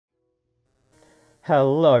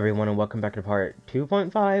Hello everyone and welcome back to part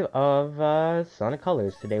 2.5 of Sonic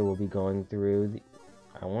Colors. Today we'll be going through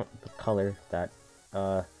I want the color that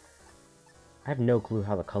I have no clue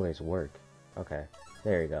how the colors work. Okay,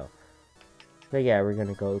 there you go. But yeah, we're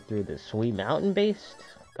gonna go through the sweet mountain based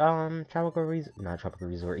not tropical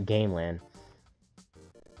resort, Gameland.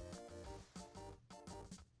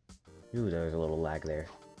 Ooh, there was a little lag there.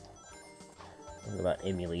 Think about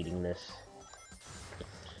emulating this.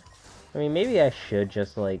 I mean, maybe I should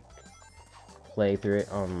just like play through it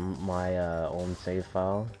on my own save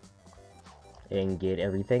file and get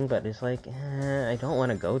everything, but it's like, I don't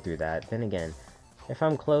want to go through that. Then again, if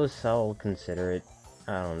I'm close, I'll consider it.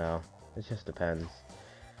 I don't know. It just depends.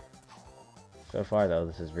 So far, though,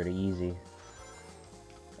 this is pretty easy.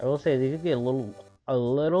 I will say they could get a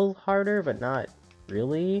little harder, but not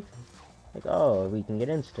really. Like, oh, we can get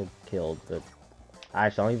insta-killed, but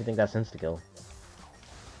actually, I don't even think that's insta-kill.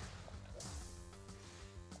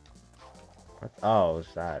 Oh,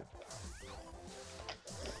 what's that?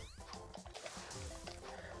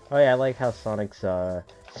 Oh yeah, I like how Sonic's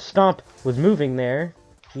stomp was moving there.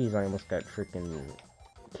 Jeez, I almost got freaking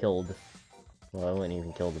killed. Well, it wouldn't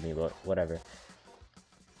even kill me, but whatever.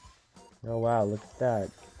 Oh wow, look at that.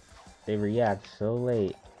 They react so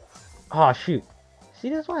late. Oh shoot. See,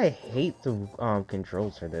 that's why I hate the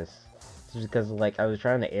controls for this. It's just because like I was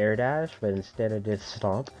trying to air dash, but instead I did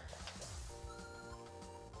stomp.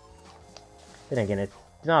 Then again, it's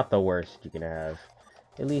not the worst you can have.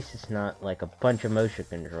 At least it's not like a bunch of motion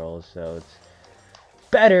controls, so it's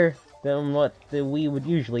better than what we would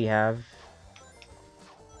usually have.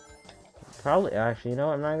 Probably, actually, you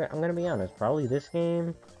know, I'm gonna be honest. Probably this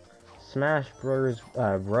game, Smash Bros.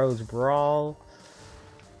 Bros. Brawl,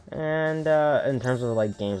 and in terms of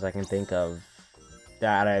like games I can think of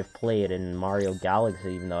that I've played in Mario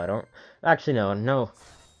Galaxy, even though I don't. Actually, no.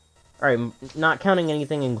 Alright, not counting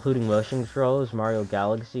anything including motion controls, Mario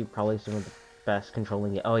Galaxy, probably some of the best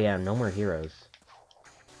controlling... Oh yeah, No More Heroes.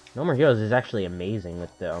 No More Heroes is actually amazing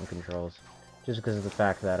with the controls. Just because of the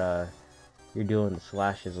fact that, you're doing the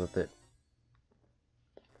slashes with it.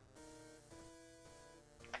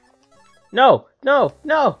 No! No!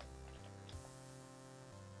 No!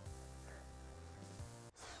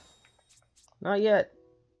 Not yet.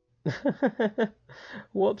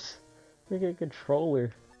 Whoops. Look at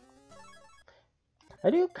controller. I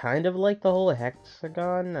do kind of like the whole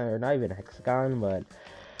hexagon, or not even hexagon, but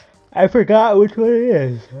I forgot which one it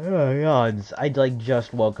is. Oh my god. I like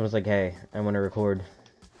just woke up, I was like, hey, I want to record.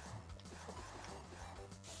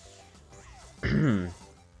 I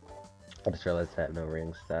just realized that no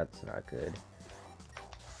rings, that's not good.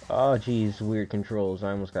 Oh jeez, weird controls, I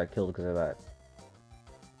almost got killed because of that.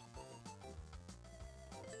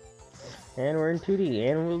 And we're in 2D,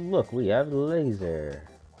 and look, we have laser.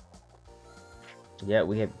 Yeah,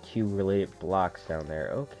 we have Q-related blocks down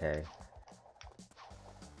there. Okay.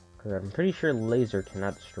 Because I'm pretty sure laser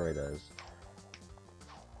cannot destroy those.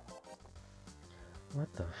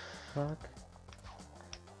 What the fuck?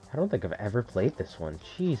 I don't think I've ever played this one.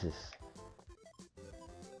 Jesus.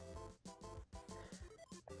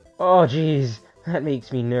 Oh, jeez. That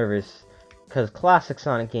makes me nervous. Because classic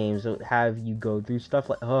Sonic games would have you go through stuff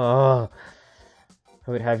like... Oh... I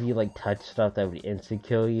would have you like touch stuff that would instant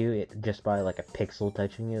kill you just by like a pixel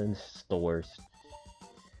touching you, and it's the worst.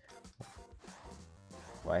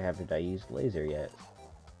 Why haven't I used laser yet?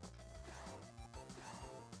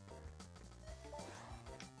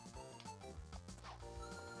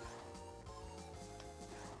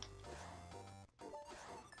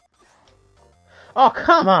 Oh,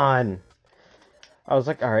 come on! I was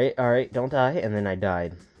like, alright, don't die, and then I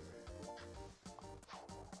died.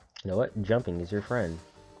 You know what? Jumping is your friend.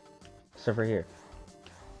 Except for here.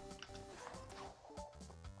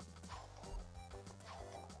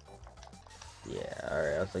 Yeah,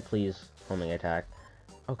 alright, I was like, please, homing attack.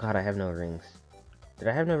 Oh god, I have no rings. Did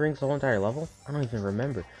I have no rings the whole entire level? I don't even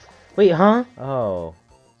remember. Wait, huh? Oh.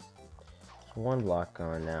 There's one block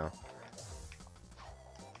gone now.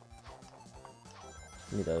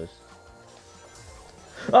 Give me those.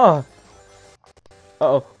 Oh!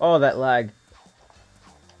 Oh, that lag.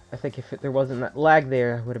 I think if there wasn't that lag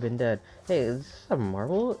there, I would have been dead. Hey, is this a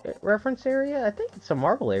Marvel reference area? I think it's a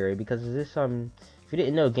Marvel area, because is this, if you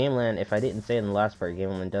didn't know, Gameland, if I didn't say in the last part,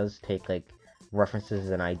 Gameland does take, like, references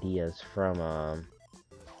and ideas from,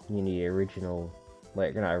 you know, the original,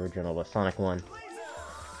 like, not original, but Sonic 1.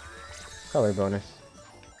 Color bonus.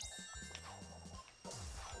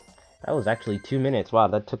 That was actually 2 minutes. Wow,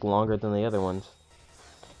 that took longer than the other ones.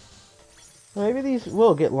 Maybe these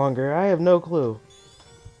will get longer. I have no clue.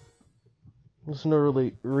 There's no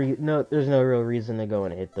real reason to go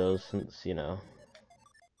and hit those, since, you know,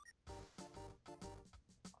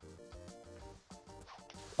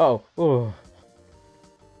 Oh, oh.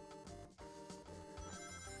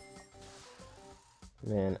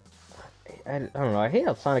 Man, I don't know. I hate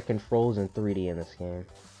how Sonic controls in 3D in this game.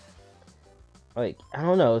 Like, I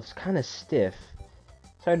don't know. It's kind of stiff.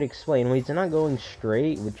 It's hard to explain. When he's not going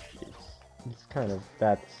straight, which it's kind of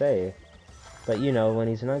bad to say. But, you know, when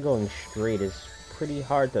he's not going straight, it's pretty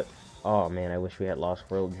hard to... Oh, man, I wish we had Lost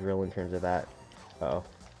World Drill in terms of that. Uh-oh.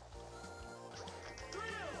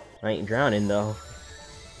 I ain't drowning, though.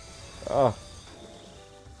 Oh.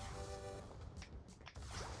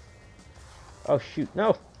 Oh, shoot.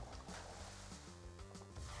 No!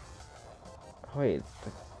 Oh, wait.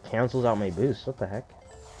 That cancels out my boost. What the heck?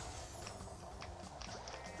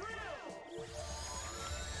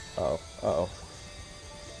 Uh-oh.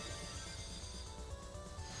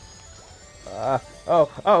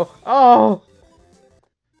 Uh-oh. Oh!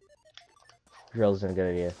 Drill isn't a good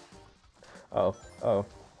idea. Oh. Oh.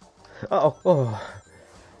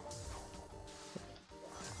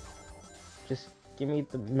 Just give me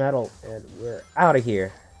the metal and we're out of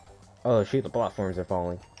here. Oh, shoot, the platforms are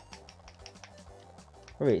falling.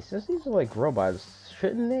 Wait, since these are like robots,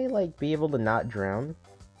 shouldn't they like be able to not drown?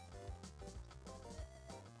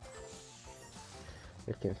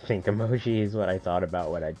 I can think emoji is what I thought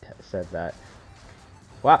about when I said that.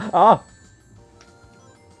 Wow! Oh!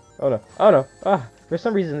 Oh no! Oh no! Ah! For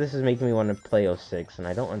some reason, this is making me want to play 06, and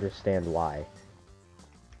I don't understand why.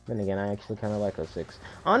 Then again, I actually kind of like 06.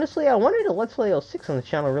 Honestly, I wanted to Let's Play 06 on the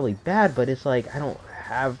channel really bad, but it's like I don't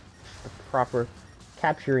have the proper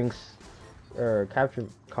capture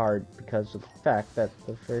card because of the fact that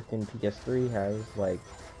the freaking PS3 has like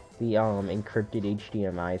the encrypted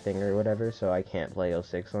HDMI thing or whatever, so I can't play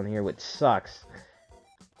 06 on here, which sucks.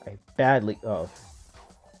 I badly... Oh.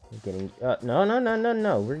 I'm getting...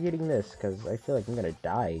 No. We're getting this, because I feel like I'm gonna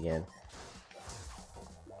die again.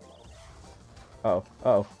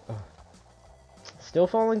 Oh. Still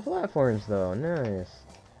falling platforms, though. Nice.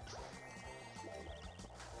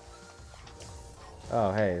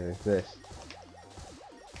 Oh, hey, there's this.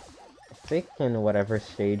 I think in whatever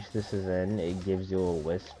stage this is in, it gives you a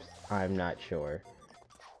wisp. I'm not sure.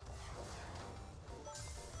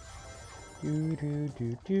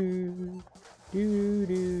 Do.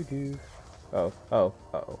 Oh.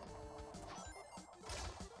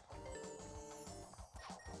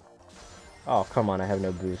 Oh, come on, I have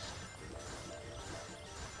no boost.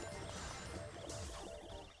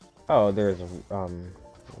 Oh, there's a,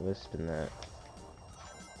 wisp in that.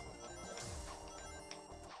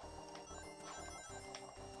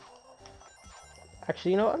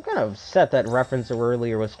 Actually, you know, I'm kind of upset that reference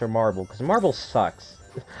earlier was to Marble, because Marble sucks.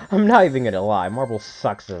 I'm not even gonna lie, Marble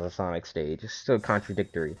sucks as a Sonic stage. It's so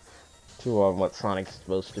contradictory to what Sonic's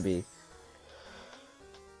supposed to be.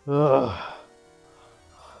 Ugh.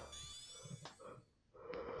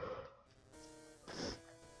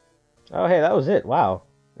 Oh, hey, that was it. Wow.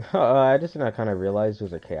 I just now kind of realized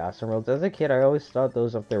those are Chaos Emeralds. As a kid, I always thought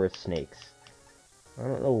those up there were snakes. I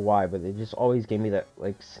don't know why, but they just always gave me that,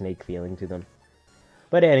 like, snake feeling to them.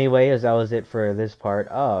 But anyway, as that was it for this part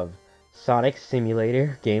of Sonic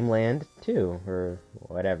Simulator Gameland 2, or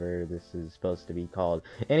whatever this is supposed to be called.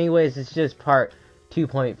 Anyways, it's just part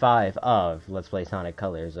 2.5 of Let's Play Sonic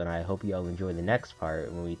Colors, and I hope you all enjoy the next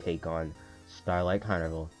part when we take on Starlight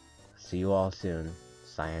Carnival. See you all soon.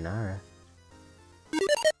 Sayonara.